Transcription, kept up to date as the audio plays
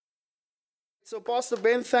So, Pastor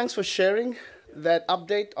Ben, thanks for sharing that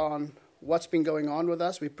update on what's been going on with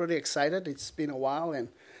us. We're pretty excited. It's been a while, and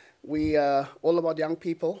we are all about young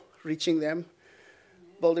people, reaching them,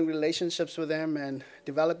 building relationships with them, and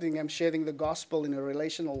developing them, sharing the gospel in a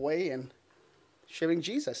relational way, and sharing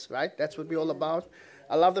Jesus, right? That's what we're all about.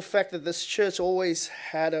 I love the fact that this church always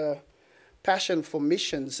had a passion for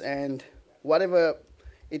missions, and whatever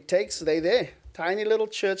it takes, they're there. Tiny little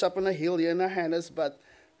church up on a hill here in Hannah's, but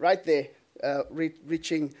right there,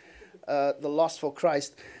 reaching the lost for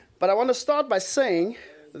Christ. But I want to start by saying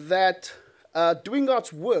that doing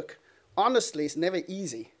God's work, honestly, is never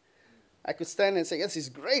easy. I could stand and say, yes, it's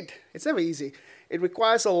great. It's never easy. It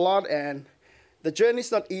requires a lot, and the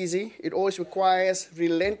journey's not easy. It always requires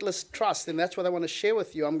relentless trust, and that's what I want to share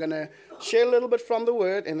with you. I'm going to share a little bit from the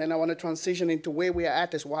Word, and then I want to transition into where we're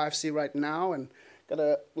at as YFC right now, and got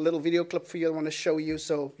a little video clip for you I want to show you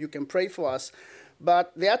so you can pray for us.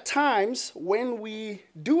 But there are times when we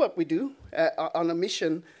do what we do on a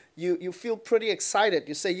mission, you feel pretty excited.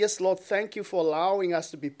 You say, yes, Lord, thank you for allowing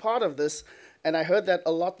us to be part of this. And I heard that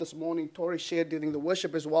a lot this morning. Tori shared during the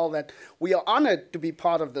worship as well, that we are honored to be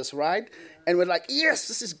part of this, right? And we're like, yes,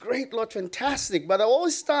 this is great, Lord, fantastic. But there are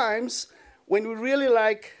always times when we really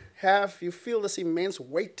you feel this immense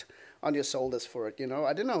weight on your shoulders for it,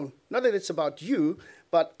 I don't know. Not that it's about you,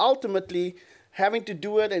 but ultimately having to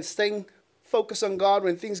do it and staying focused on God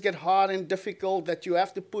when things get hard and difficult, that you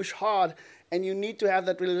have to push hard, and you need to have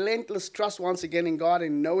that relentless trust once again in God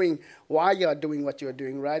and knowing why you are doing what you're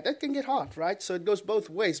doing, right? That can get hard, right? So it goes both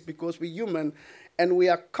ways because we're human and we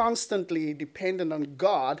are constantly dependent on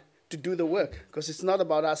God to do the work, because it's not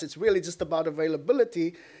about us. It's really just about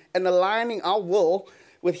availability and aligning our will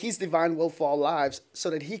with His divine will for our lives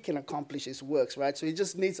so that He can accomplish His works, right? So He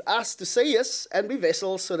just needs us to say yes and be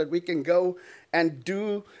vessels so that we can go and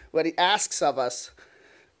do what He asks of us.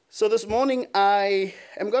 So this morning I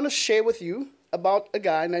am going to share with you about a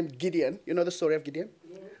guy named Gideon. You know the story of Gideon?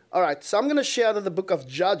 Yeah. All right, so I'm going to share out of the book of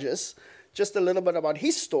Judges just a little bit about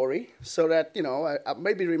his story so that, I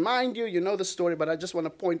maybe remind you, you know the story, but I just want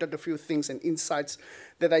to point out a few things and insights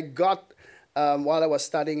that I got while I was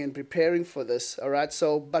studying and preparing for this, all right?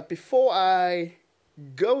 So, but before I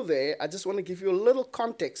go there, I just want to give you a little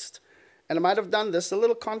context, and I might have done this, a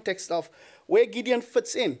little context of where Gideon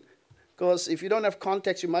fits in, because if you don't have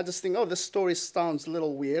context, you might just think, oh, this story sounds a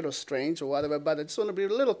little weird or strange or whatever, but I just want to be a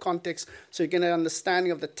little context so you get an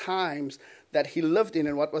understanding of the times that he lived in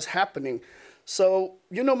and what was happening. So,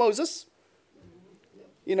 you know Moses?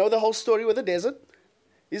 You know the whole story with the desert?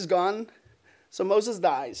 He's gone, so Moses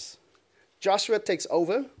dies. Joshua takes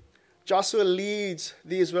over. Joshua leads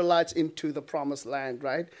the Israelites into the promised land,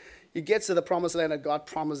 right? He gets to the promised land that God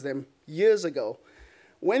promised them years ago.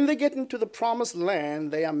 When they get into the promised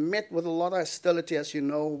land, they are met with a lot of hostility, as you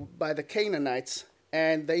know, by the Canaanites,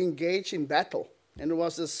 and they engage in battle. And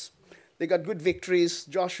they got good victories.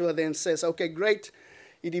 Joshua then says, okay, great.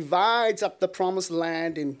 He divides up the promised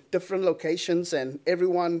land in different locations, and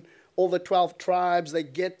everyone, all the 12 tribes, they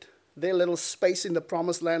get their little space in the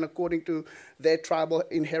promised land according to their tribal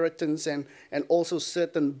inheritance and also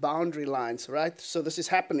certain boundary lines, right? So this is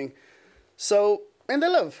happening. So, and they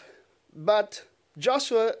live. But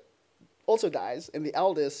Joshua also dies, and the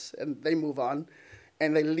elders, and they move on,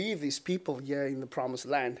 and they leave these people here in the promised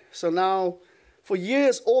land. So now, for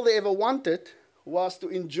years, all they ever wanted was to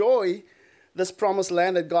enjoy this promised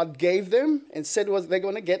land that God gave them and said was they're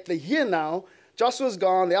going to get. They're here now. Joshua's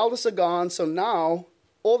gone. The elders are gone. So now,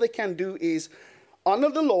 all they can do is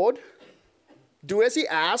honor the Lord, do as He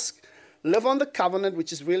asks, live on the covenant,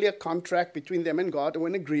 which is really a contract between them and God, or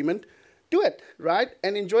an agreement. Do it, right?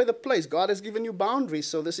 And enjoy the place. God has given you boundaries,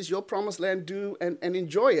 so this is your promised land. Do and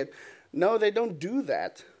enjoy it. No, they don't do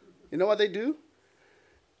that. You know what they do?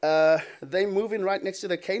 They move in right next to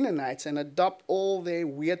the Canaanites and adopt all their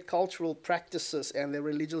weird cultural practices and their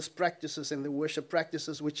religious practices and their worship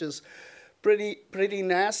practices, which is pretty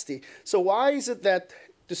nasty. So why is it that,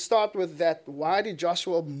 to start with that, why did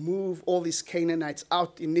Joshua move all these Canaanites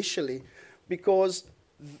out initially? Because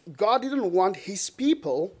God didn't want His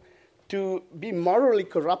people to be morally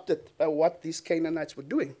corrupted by what these Canaanites were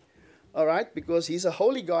doing, all right? Because He's a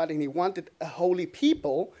holy God and He wanted a holy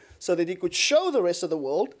people so that He could show the rest of the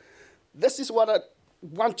world, this is what I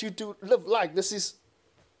want you to live like.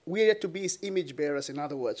 We are to be His image bearers, in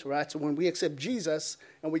other words, right? So when we accept Jesus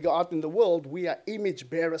and we go out in the world, we are image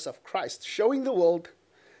bearers of Christ, showing the world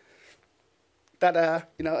that,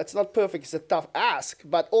 it's not perfect, it's a tough ask,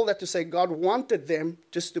 but all that to say, God wanted them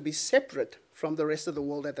just to be separate from the rest of the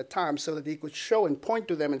world at the time so that He could show and point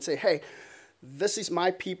to them and say, hey, this is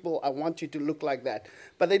my people, I want you to look like that.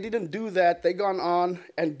 But they didn't do that. They gone on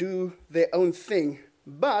and do their own thing.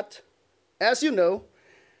 But, as you know,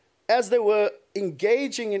 as they were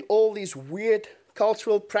engaging in all these weird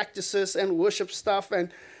cultural practices and worship stuff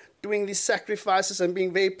and doing these sacrifices and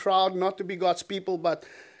being very proud not to be God's people, but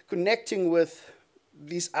connecting with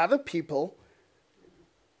these other people,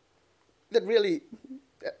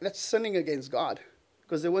 that's sinning against God,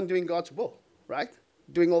 because they weren't doing God's will, right?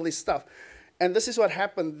 Doing all this stuff. And this is what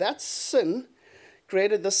happened. That sin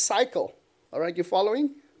created this cycle. All right, you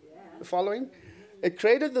following? Yeah. You following? It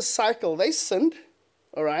created the cycle. They sinned,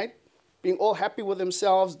 all right, being all happy with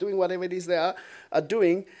themselves, doing whatever it is they are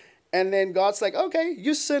doing. And then God's like, okay,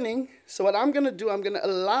 you're sinning. So what I'm going to do, I'm going to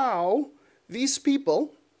allow these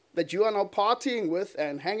people that you are now partying with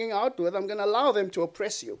and hanging out with, I'm going to allow them to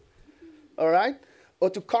oppress you, all right,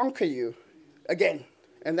 or to conquer you again.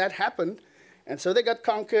 And that happened. And so they got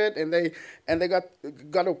conquered, and they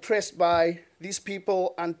got oppressed by these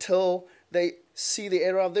people until they see the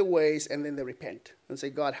error of their ways, and then they repent and say,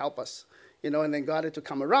 God, help us. And then God had to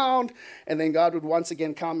come around, and then God would once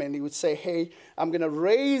again come, and he would say, hey, I'm going to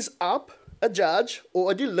raise up a judge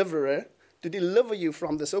or a deliverer to deliver you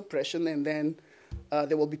from this oppression, and then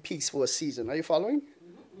there will be peace for a season. Are you following?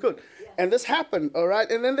 Good. And this happened, all right?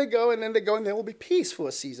 And then they go, and there will be peace for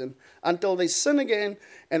a season until they sin again,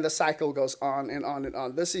 and the cycle goes on and on and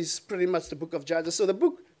on. This is pretty much the book of Judges. So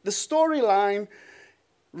the storyline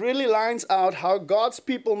really lines out how God's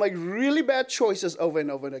people make really bad choices over and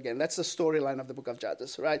over and again. That's the storyline of the book of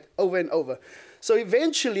Judges, right? Over and over. So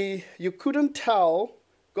eventually, you couldn't tell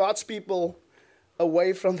God's people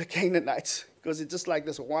away from the Canaanites, because it's just like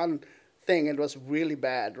this one thing, and it was really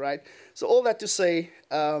bad, right? So all that to say,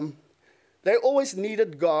 they always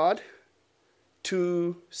needed God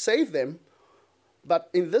to save them, but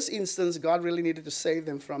in this instance, God really needed to save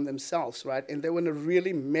them from themselves, right? And they were in a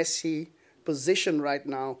really messy position right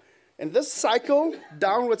now. And this cycle,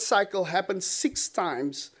 downward cycle, happened 6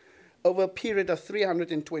 times over a period of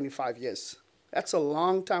 325 years. That's a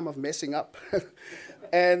long time of messing up.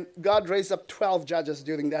 And God raised up 12 judges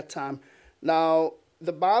during that time. Now,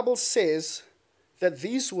 the Bible says that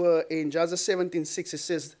these were, in Judges 17:6, it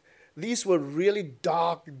says, these were really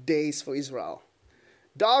dark days for Israel.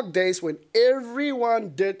 Dark days when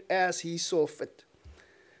everyone did as he saw fit.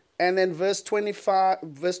 And then verse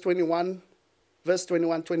 21,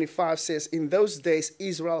 25 says, in those days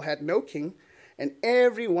Israel had no king, and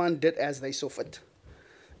everyone did as they saw fit.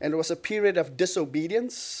 And it was a period of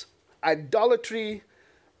disobedience, idolatry,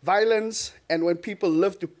 violence, and when people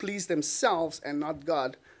lived to please themselves and not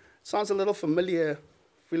God. Sounds a little familiar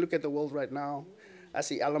if we look at the world right now. I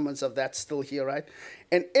see elements of that still here, right?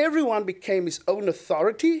 And everyone became his own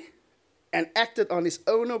authority and acted on his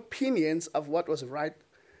own opinions of what was right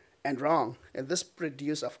and wrong. And this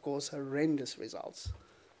produced, of course, horrendous results.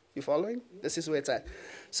 You following? This is where it's at.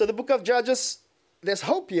 So the book of Judges, there's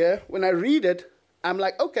hope here. When I read it, I'm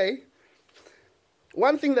like, okay.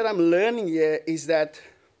 One thing that I'm learning here is that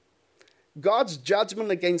God's judgment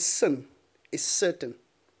against sin is certain.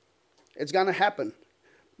 It's going to happen.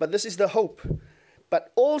 But this is the hope.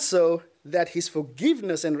 But also that his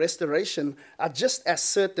forgiveness and restoration are just as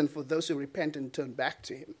certain for those who repent and turn back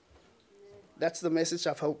to him. That's the message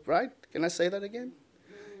of hope, right? Can I say that again?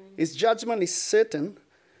 His judgment is certain,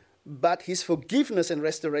 but his forgiveness and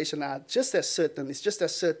restoration are just as certain. It's just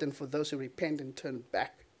as certain for those who repent and turn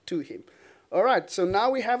back to him. All right, so now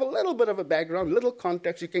we have a little bit of a background, little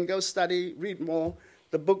context. You can go study, read more.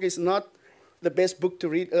 The book is not the best book to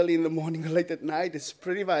read early in the morning or late at night. It's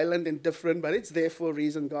pretty violent and different, but it's there for a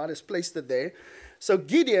reason. God has placed it there. So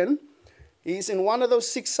Gideon, he's in one of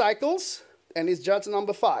those 6 cycles, and he's judge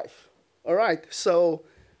number 5. All right, so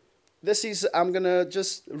I'm going to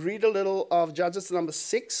just read a little of Judges number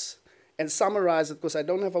 6 and summarize it, because I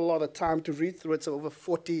don't have a lot of time to read through it. It's over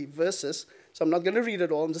 40 verses, so I'm not going to read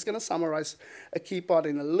it all. I'm just going to summarize a key part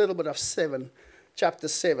in a little bit of chapter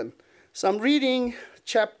 7. So I'm reading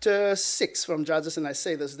chapter 6 from Judges, and I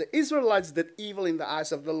say this: the Israelites did evil in the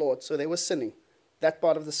eyes of the Lord, so they were sinning. That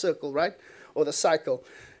part of the circle, right? Or the cycle.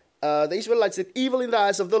 The Israelites did evil in the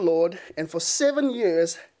eyes of the Lord, and for 7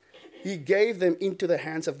 years he gave them into the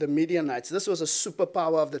hands of the Midianites. This was a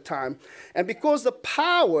superpower of the time. And because the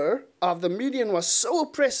power of the Midian was so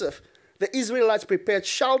oppressive, the Israelites prepared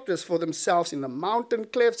shelters for themselves in the mountain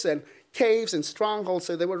cliffs and caves and strongholds.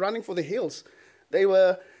 So they were running for the hills. They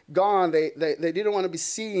were gone. They didn't want to be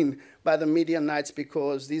seen by the Midianites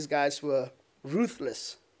because these guys were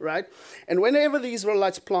ruthless, right? And whenever the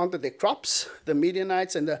Israelites planted their crops, the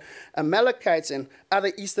Midianites and the Amalekites and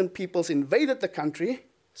other eastern peoples invaded the country,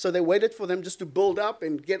 So they waited for them just to build up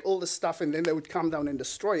and get all the stuff, and then they would come down and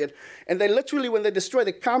destroy it. And they literally, when they destroy,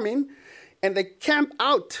 they come in and they camp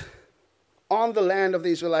out on the land of the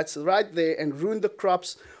Israelites right there and ruined the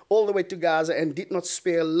crops all the way to Gaza and did not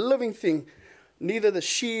spare a living thing, neither the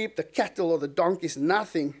sheep, the cattle, or the donkeys,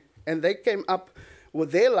 nothing. And they came up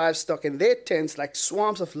with their livestock and their tents like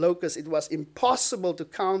swarms of locusts. It was impossible to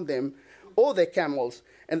count them or their camels.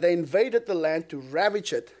 And they invaded the land to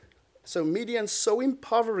ravage it. So Midian so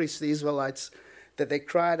impoverished the Israelites that they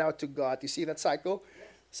cried out to God. You see that cycle?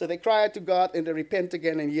 So they cry out to God and they repent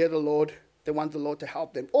again and hear the Lord. They want the Lord to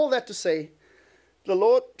help them. All that to say, the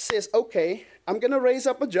Lord says, okay, I'm going to raise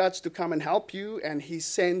up a judge to come and help you. And he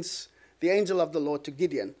sends the angel of the Lord to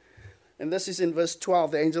Gideon. And this is in verse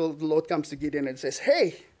 12. The angel of the Lord comes to Gideon and says,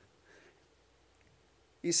 hey,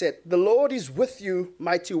 he said, the Lord is with you,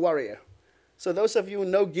 mighty warrior. So those of you who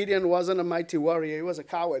know Gideon wasn't a mighty warrior, he was a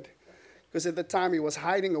coward. Because at the time he was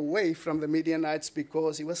hiding away from the Midianites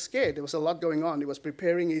because he was scared. There was a lot going on. He was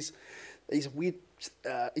preparing his wheat.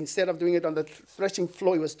 Instead of doing it on the threshing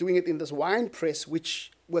floor, he was doing it in this wine press,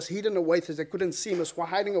 which was hidden away so they couldn't see him. He was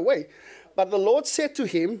hiding away. But the Lord said to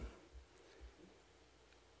him,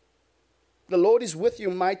 the Lord is with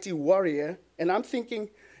you, mighty warrior. And I'm thinking,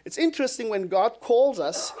 it's interesting when God calls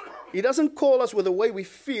us, he doesn't call us with the way we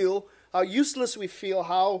feel, how useless we feel,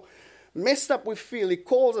 how messed up we feel. He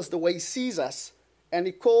calls us the way he sees us. And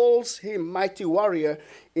he calls him mighty warrior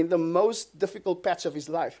in the most difficult patch of his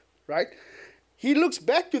life, right? He looks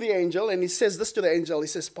back to the angel and he says this to the angel. He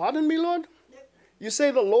says, pardon me, Lord? You say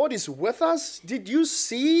the Lord is with us? Did you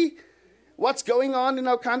see what's going on in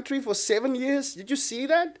our country for 7 years? Did you see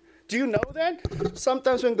that? Do you know that?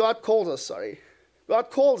 Sometimes when God calls us, God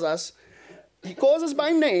calls us, he calls us by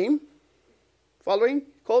name, following,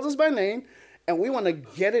 calls us by name, and we want to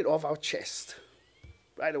get it off our chest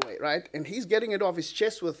right away, right? And he's getting it off his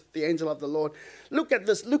chest with the angel of the Lord. Look at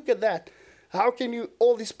this, look at that. How can you,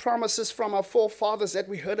 all these promises from our forefathers that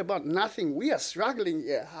we heard about, nothing. We are struggling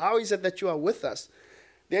here. How is it that you are with us?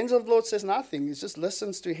 The angel of the Lord says nothing. He just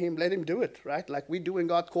listens to him, let him do it, right? Like we do when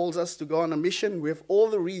God calls us to go on a mission. We have all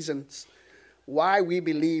the reasons why we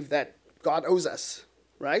believe that God owes us,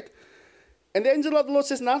 right? And the angel of the Lord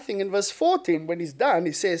says nothing. In verse 14, when he's done,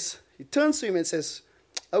 he turns to him and says,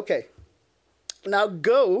 okay, now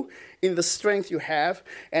go in the strength you have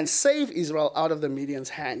and save Israel out of the Midian's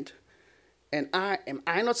hand. And am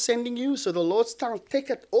I not sending you? So the Lord's telling, take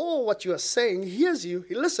it all what you are saying. He hears you,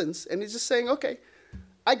 he listens, and he's just saying, okay,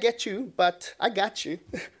 I get you, but I got you.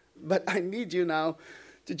 But I need you now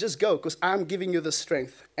to just go because I'm giving you the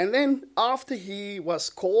strength. And then after he was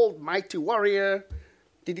called mighty warrior,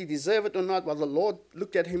 did he deserve it or not? Well, the Lord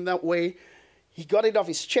looked at him that way. He got it off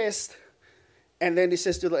his chest. And then he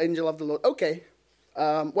says to the angel of the Lord, okay,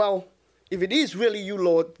 well, if it is really you,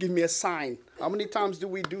 Lord, give me a sign. How many times do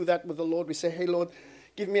we do that with the Lord? We say, hey, Lord,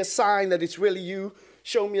 give me a sign that it's really you.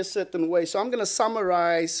 Show me a certain way. So I'm going to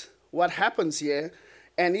summarize what happens here.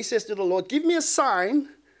 And he says to the Lord, give me a sign,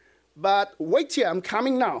 but wait here, I'm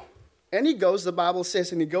coming now. And he goes, the Bible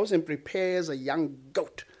says, and he goes and prepares a young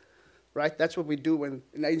goat, right? That's what we do when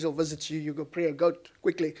an angel visits you. You go pray a goat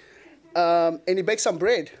quickly. And he bakes some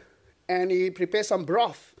bread, and he prepares some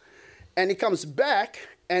broth. And he comes back,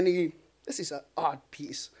 and this is an odd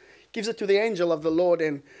piece, gives it to the angel of the Lord.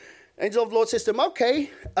 And the angel of the Lord says to him,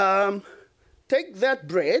 okay, take that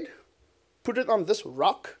bread, put it on this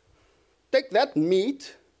rock. Take that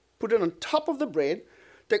meat, put it on top of the bread,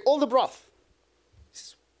 take all the broth.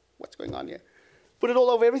 What's going on here? Put it all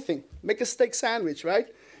over everything. Make a steak sandwich, right?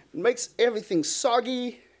 It makes everything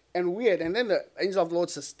soggy and weird. And then the angel of the Lord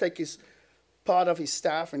says, take his part of his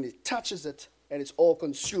staff and he touches it and it's all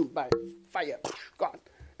consumed by fire. Gone.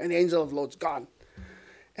 And the angel of the Lord's gone.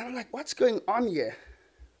 And I'm like, what's going on here?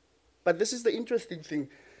 But this is the interesting thing.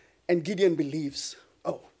 And Gideon believes,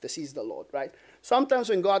 oh, this is the Lord, right? Sometimes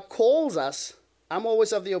when God calls us, I'm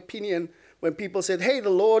always of the opinion when people said, hey, the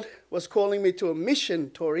Lord was calling me to a mission,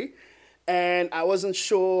 Tori, and I wasn't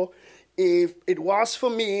sure if it was for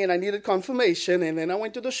me and I needed confirmation. And then I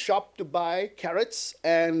went to the shop to buy carrots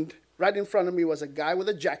and right in front of me was a guy with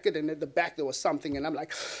a jacket and at the back there was something. And I'm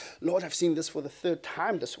like, Lord, I've seen this for the third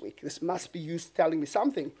time this week. This must be you telling me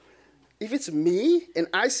something. If it's me and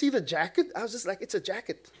I see the jacket, I was just like, it's a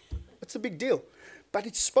jacket. What's the big deal? But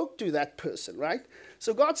it spoke to that person, right?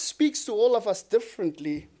 So God speaks to all of us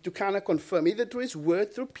differently to kind of confirm, either through his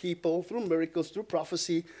word, through people, through miracles, through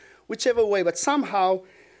prophecy, whichever way. But somehow,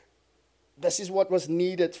 this is what was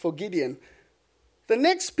needed for Gideon. The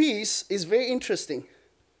next piece is very interesting.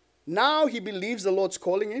 Now he believes the Lord's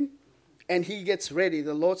calling him, and he gets ready.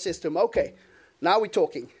 The Lord says to him, okay, now we're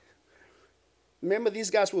talking. Remember, these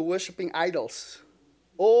guys were worshiping idols.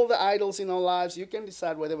 All the idols in our lives, you can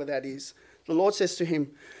decide whatever that is. The Lord says to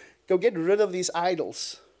him, go get rid of these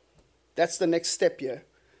idols. That's the next step here.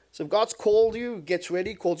 So if God's called you, gets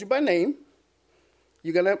ready, called you by name,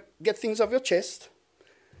 you're going to get things off your chest.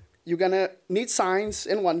 You're going to need signs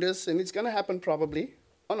and wonders, and it's going to happen probably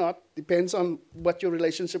or not. Depends on what your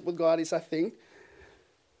relationship with God is, I think.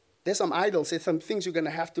 There's some idols. There's some things you're going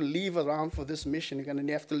to have to leave around for this mission. You're going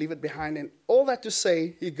to have to leave it behind. And all that to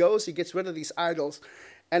say, he goes, he gets rid of these idols.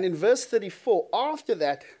 And in verse 34, after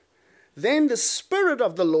that, then the Spirit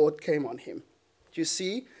of the Lord came on him. Do you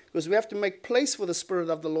see? Because we have to make place for the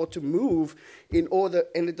Spirit of the Lord to move in order.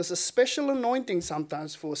 And it is a special anointing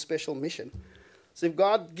sometimes for a special mission. So if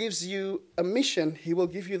God gives you a mission, he will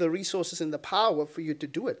give you the resources and the power for you to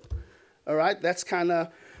do it. All right? That's kind of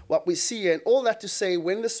what we see. And all that to say,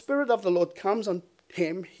 when the Spirit of the Lord comes on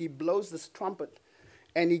him, he blows this trumpet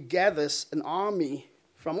and he gathers an army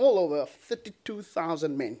from all over,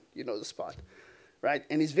 32,000 men. You know the spot, right?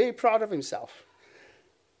 And he's very proud of himself.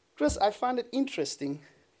 Chris, I find it interesting.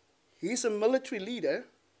 He's a military leader.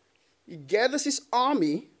 He gathers his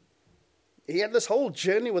army. He had this whole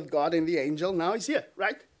journey with God and the angel. Now he's here,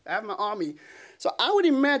 right? I have my army. So I would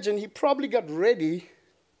imagine he probably got ready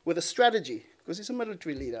with a strategy. Because he's a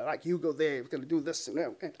military leader. Like, you go there, you're going to do this.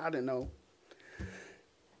 I don't know.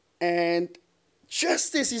 And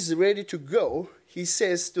just as he's ready to go, he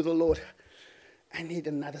says to the Lord, I need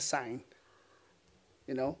another sign.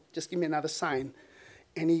 Just give me another sign.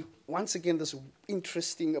 And he, once again, this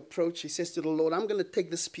interesting approach. He says to the Lord, I'm going to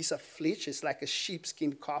take this piece of fleece. It's like a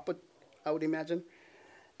sheepskin carpet, I would imagine.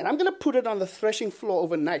 And I'm going to put it on the threshing floor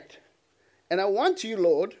overnight. And I want you,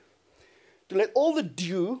 Lord, to let all the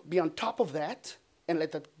dew be on top of that and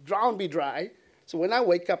let the ground be dry. So when I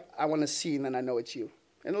wake up, I want to see and then I know it's you.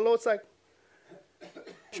 And the Lord's like,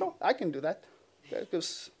 sure, I can do that.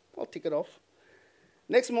 Because I'll take it off.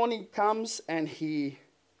 Next morning he comes and he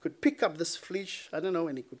could pick up this fleece, I don't know,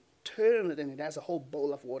 and he could turn it and it has a whole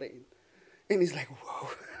bowl of water in. And he's like, whoa,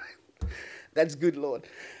 that's good, Lord.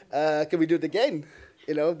 Can we do it again?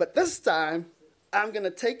 But this time I'm going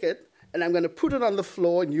to take it and I'm going to put it on the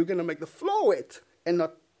floor, and you're going to make the floor wet and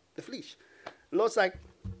not the fleece. The Lord's like,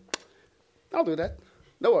 I'll do that.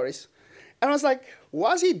 No worries. And I was like,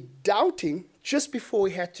 was he doubting just before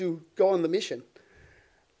he had to go on the mission?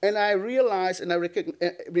 And I realized, and I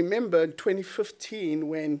remember in 2015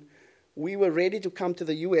 when we were ready to come to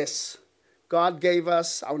the U.S., God gave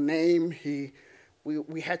us our name.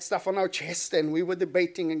 We had stuff on our chest, and we were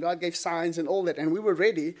debating, and God gave signs and all that. And we were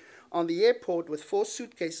ready on the airport with 4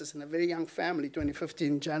 suitcases and a very young family,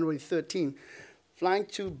 2015, January 13, flying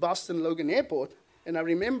to Boston Logan Airport. And I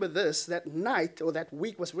remember that night or that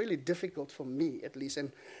week was really difficult for me, at least.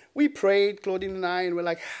 And we prayed, Claudine and I, and we're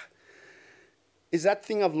like, is that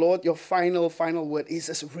thing of Lord your final word? Is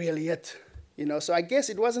this really it? So I guess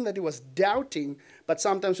it wasn't that he was doubting, but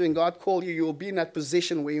sometimes when God calls you, you'll be in that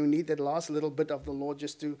position where you need that last little bit of the Lord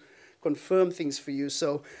just to confirm things for you.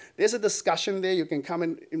 So there's a discussion there. You can come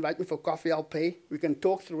and invite me for coffee. I'll pay. We can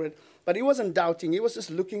talk through it. But he wasn't doubting. He was just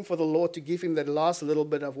looking for the Lord to give him that last little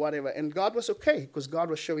bit of whatever. And God was okay because God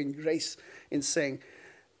was showing grace in saying,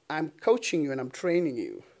 I'm coaching you and I'm training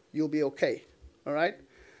you. You'll be okay. All right?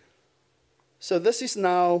 So this is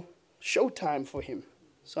now showtime for him.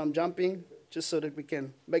 So I'm jumping just so that we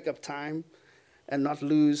can make up time and not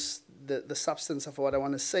lose the substance of what I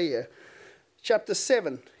want to say here. Chapter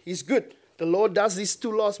 7, he's good. The Lord does these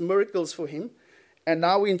 2 last miracles for him. And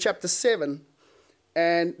now we're in chapter 7.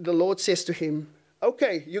 And the Lord says to him,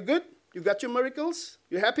 okay, you good? You got your miracles?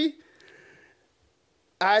 You happy?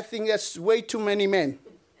 I think that's way too many men.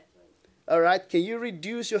 All right, can you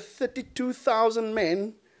reduce your 32,000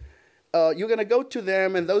 men? You're going to go to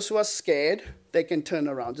them, and those who are scared, they can turn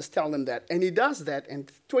around. Just tell them that. And he does that,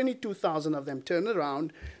 and 22,000 of them turn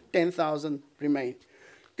around, 10,000 remain.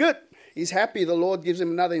 Good. He's happy. The Lord gives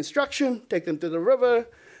him another instruction. Take them to the river.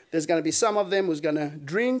 There's going to be some of them who's going to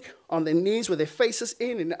drink on their knees with their faces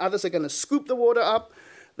in, and the others are going to scoop the water up.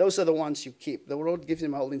 Those are the ones you keep. The Lord gives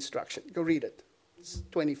him a whole instruction. Go read it. It's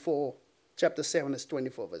 24. Chapter 7 is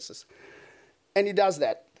 24 verses. And he does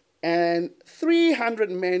that. And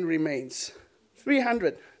 300 men remains.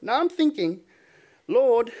 300. Now I'm thinking,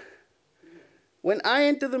 Lord, when I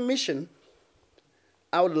enter the mission,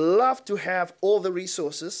 I would love to have all the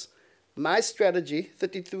resources. My strategy,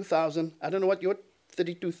 32,000. I don't know what your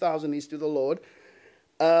 32,000 is to the Lord.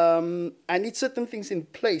 I need certain things in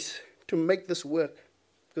place to make this work,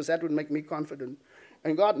 because that would make me confident.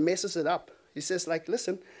 And God messes it up. He says,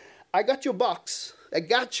 listen, I got your box. I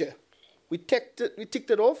got you. We ticked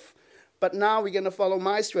it off. but now we're going to follow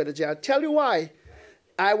my strategy. I'll tell you why.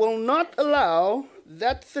 I will not allow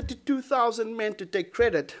that 32,000 men to take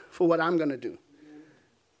credit for what I'm going to do.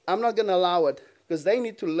 I'm not going to allow it, because they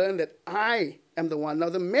need to learn that I am the one. Now,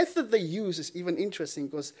 the method they use is even interesting,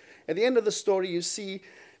 because at the end of the story, you see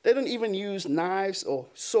they don't even use knives or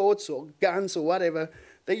swords or guns or whatever.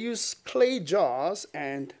 They use clay jars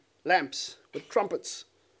and lamps with trumpets,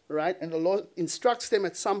 right? And the Lord instructs them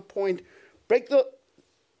at some point, break the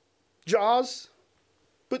jars,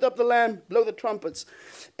 put up the lamp, blow the trumpets.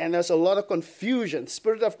 And there's a lot of confusion,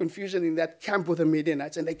 spirit of confusion in that camp with the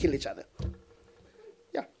Midianites, and they kill each other.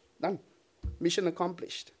 Yeah, done. Mission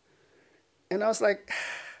accomplished. And I was like,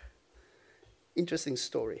 interesting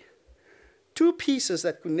story. Two pieces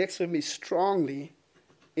that connects with me strongly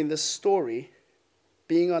in the story,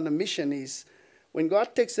 being on a mission, is when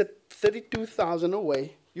God takes the 32,000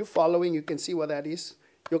 away, you're following, you can see what that is.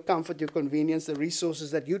 Your comfort, your convenience, the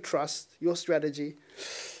resources that you trust, your strategy.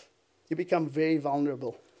 You become very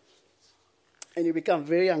vulnerable. And you become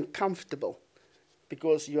very uncomfortable,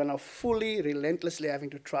 because you are now fully, relentlessly having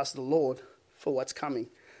to trust the Lord for what's coming.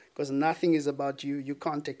 Because nothing is about you. You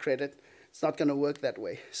can't take credit. It's not going to work that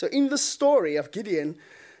way. So in the story of Gideon,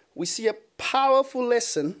 we see a powerful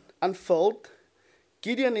lesson unfold.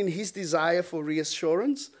 Gideon, in his desire for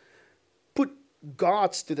reassurance, put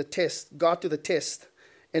God to the test,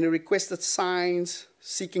 and he requested signs,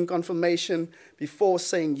 seeking confirmation before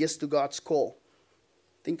saying yes to God's call.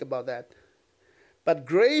 Think about that. But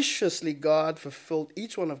graciously, God fulfilled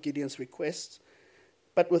each one of Gideon's requests.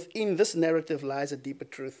 But within this narrative lies a deeper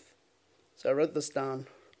truth. So I wrote this down.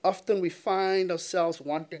 Often we find ourselves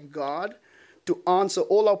wanting God to answer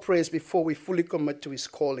all our prayers before we fully commit to his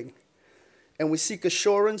calling. And we seek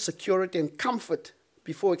assurance, security, and comfort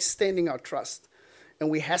before extending our trust. And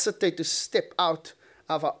we hesitate to step out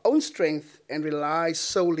of our own strength and rely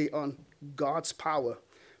solely on God's power,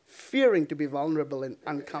 fearing to be vulnerable and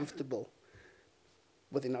uncomfortable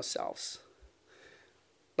within ourselves.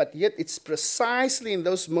 But yet it's precisely in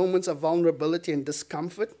those moments of vulnerability and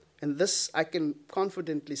discomfort, and this I can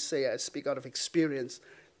confidently say, I speak out of experience,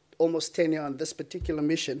 almost 10 years on this particular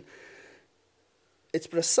mission. It's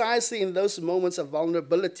precisely in those moments of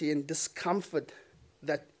vulnerability and discomfort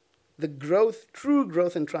that the true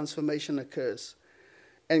growth and transformation occurs.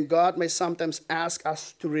 And God may sometimes ask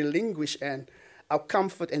us to relinquish our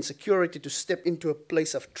comfort and security to step into a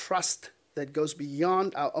place of trust that goes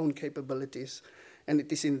beyond our own capabilities. And it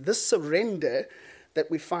is in this surrender that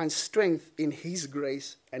we find strength in his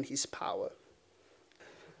grace and his power.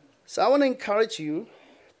 So I want to encourage you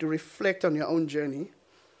to reflect on your own journey,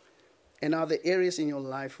 and are there areas in your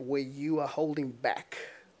life where you are holding back,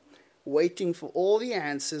 waiting for all the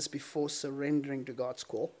answers before surrendering to God's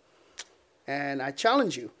call? And I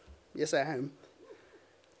challenge you, yes I am,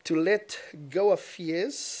 to let go of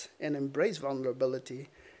fears and embrace vulnerability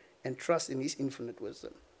and trust in his infinite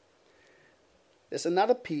wisdom. There's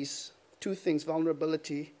another piece, two things,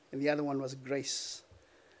 vulnerability, and the other one was grace.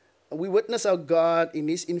 And we witness how God, in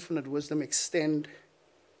his infinite wisdom, extend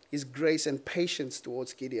his grace and patience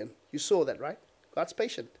towards Gideon. You saw that, right? God's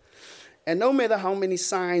patient. And no matter how many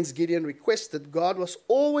signs Gideon requested, God was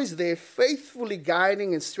always there, faithfully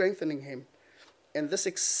guiding and strengthening him. And this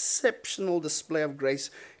exceptional display of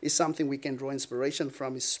grace is something we can draw inspiration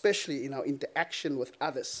from, especially in our interaction with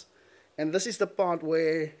others. And this is the part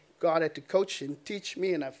where God had to coach and teach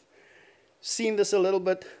me, and I've seen this a little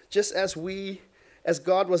bit. Just as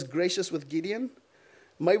God was gracious with Gideon,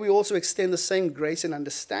 may we also extend the same grace and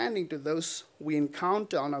understanding to those we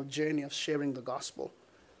encounter on our journey of sharing the gospel.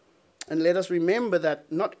 And let us remember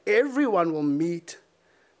that not everyone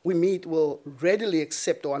we meet will readily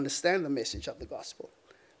accept or understand the message of the gospel,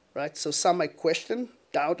 right? So some might question,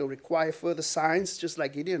 doubt, or require further signs, just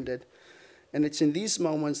like Gideon did. And it's in these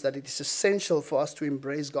moments that it is essential for us to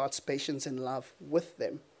embrace God's patience and love with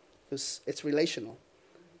them, because it's relational.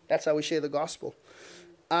 That's how we share the gospel.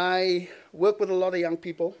 I work with a lot of young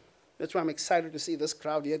people. That's why I'm excited to see this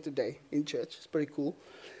crowd here today in church. It's pretty cool.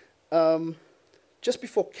 Just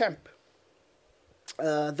before camp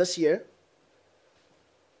this year,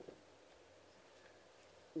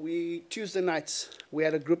 Tuesday nights, we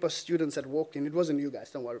had a group of students that walked in. It wasn't you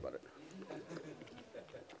guys, don't worry about it.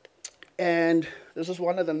 And this was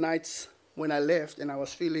one of the nights when I left, and I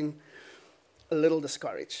was feeling a little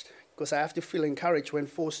discouraged, because I have to feel encouraged when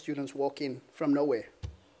 4 students walk in from nowhere.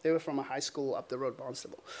 They were from a high school up the road,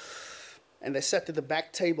 Barnstable. And they sat at the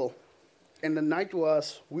back table. And the night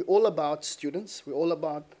we're all about students. We're all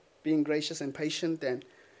about being gracious and patient and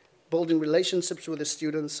building relationships with the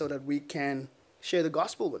students so that we can share the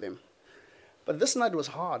gospel with them. But this night was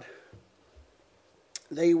hard.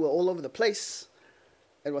 They were all over the place.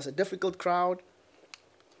 It was a difficult crowd.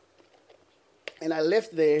 And I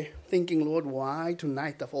left there thinking, Lord, why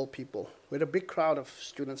tonight of all people? We had a big crowd of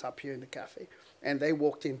students up here in the cafe. And they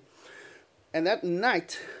walked in. And that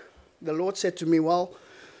night, the Lord said to me, well,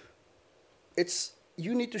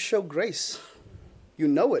 you need to show grace. You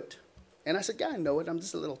know it. And I said, yeah, I know it. I'm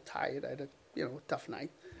just a little tired. I had a tough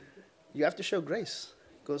night. You have to show grace.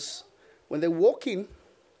 Because when they walk in,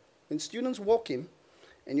 when students walk in,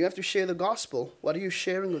 and you have to share the gospel, what are you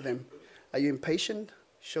sharing with them? Are you impatient?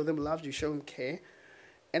 Show them love? Do you show them care?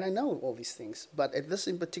 And I know all these things. But at this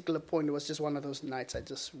in particular point, it was just one of those nights I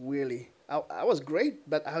just really, I was great,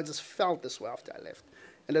 but I just felt this way after I left.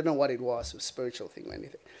 And I don't know what it was, a spiritual thing or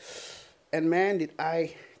anything. And man, did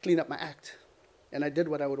I clean up my act. And I did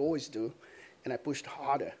what I would always do, and I pushed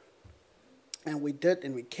harder. And we did,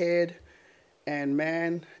 and we cared. And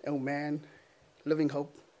man, oh man, Living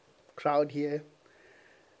Hope, crowd here.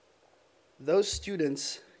 Those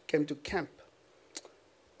students came to camp.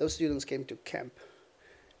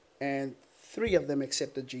 And 3 of them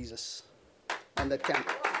accepted Jesus on that camp.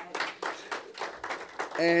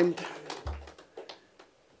 And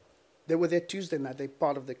they were there Tuesday night. They're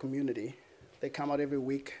part of the community. They come out every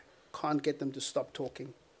week. Can't get them to stop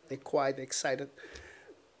talking. They're quiet, they're excited.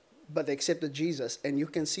 But they accepted Jesus, and you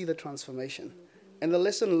can see the transformation. And the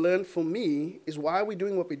lesson learned for me is, why are we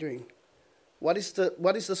doing what we're doing? What is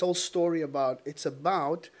this whole story about? It's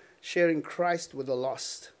about sharing Christ with the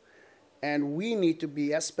lost. And we need to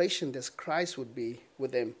be as patient as Christ would be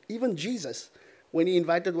with them. Even Jesus, when he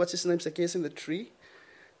invited, what's his name, Zacchaeus in the tree?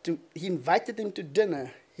 He invited him to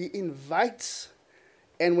dinner. He invites,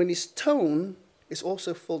 and when his tone is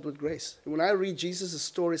also filled with grace. When I read Jesus'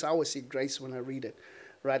 stories, I always see grace when I read it.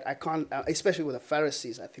 Right? I can't, especially with the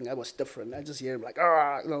Pharisees, I think I was different. I just hear him like,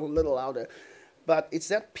 a little louder. But it's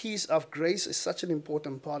that piece of grace is such an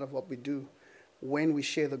important part of what we do when we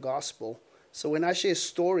share the gospel. So when I share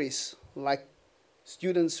stories like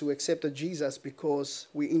students who accepted Jesus because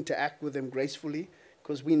we interact with them gracefully,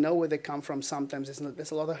 because we know where they come from, sometimes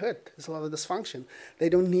there's a lot of hurt, there's a lot of dysfunction. They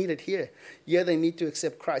don't need it here. Yeah, they need to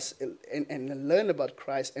accept Christ and learn about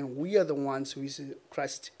Christ, and we are the ones who is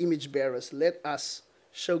Christ's image bearers. Let us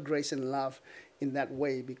show grace and love in that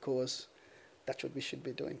way, because that's what we should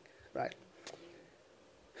be doing, right?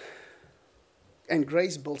 And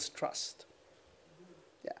grace builds trust.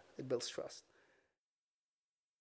 Yeah, it builds trust.